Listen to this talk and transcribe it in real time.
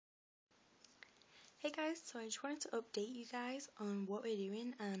Hey guys, so I just wanted to update you guys on what we're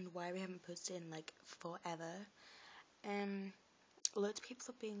doing and why we haven't posted in like forever. Loads of people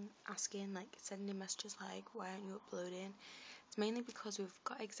have been asking, like sending messages like, why aren't you uploading? It's mainly because we've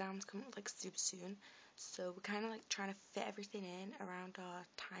got exams coming up like super soon, so we're kind of like trying to fit everything in around our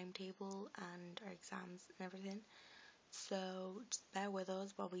timetable and our exams and everything. So just bear with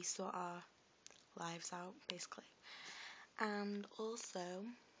us while we sort our lives out basically. And also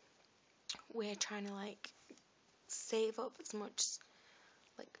we're trying to like save up as much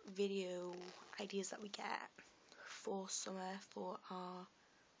like video ideas that we get for summer for our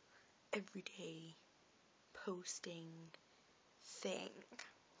everyday posting thing.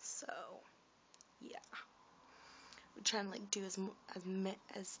 So yeah, we're trying to like do as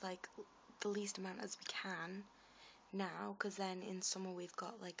like the least amount as we can now, because then in summer we've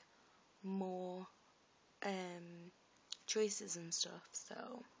got like more choices and stuff.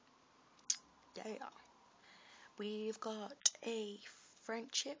 So yeah, we've got a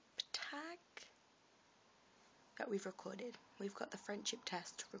friendship tag that we've recorded. We've got the friendship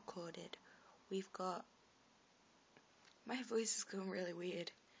test recorded. We've got, my voice is going really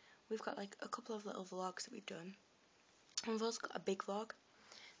weird. We've got like a couple of little vlogs that we've done. And we've also got a big vlog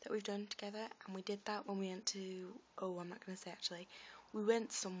that we've done together, and we did that when we went to, I'm not going to say actually. We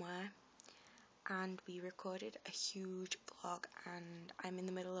went somewhere and we recorded a huge vlog, and I'm in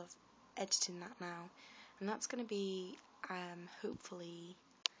the middle of editing that now. And that's going to be hopefully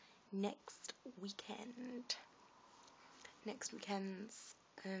next weekend. Next weekend's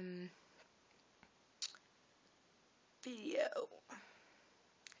video.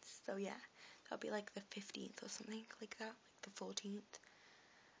 So yeah, that'll be like the 15th or something like that, like the 14th.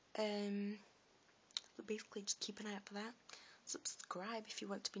 So basically just keep an eye out for that. Subscribe if you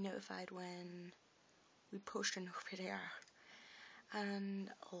want to be notified when we post a new video. And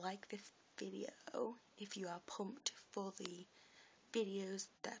like this video if you are pumped for the videos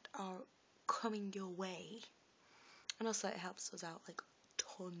that are coming your way. And also it helps us out like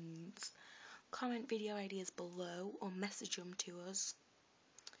tons. Comment video ideas below or message them to us.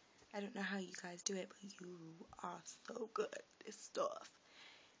 I don't know how you guys do it, but you are so good at this stuff.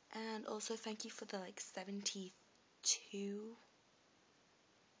 And also thank you for the like 72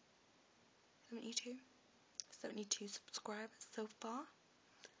 subscribers so far.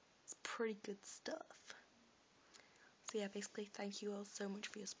 It's pretty good stuff. So yeah, basically thank you all so much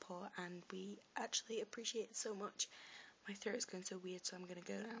for your support, and we actually appreciate it so much. My throat is going so weird, so I'm gonna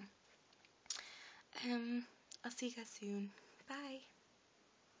go now. I'll see you guys soon. Bye.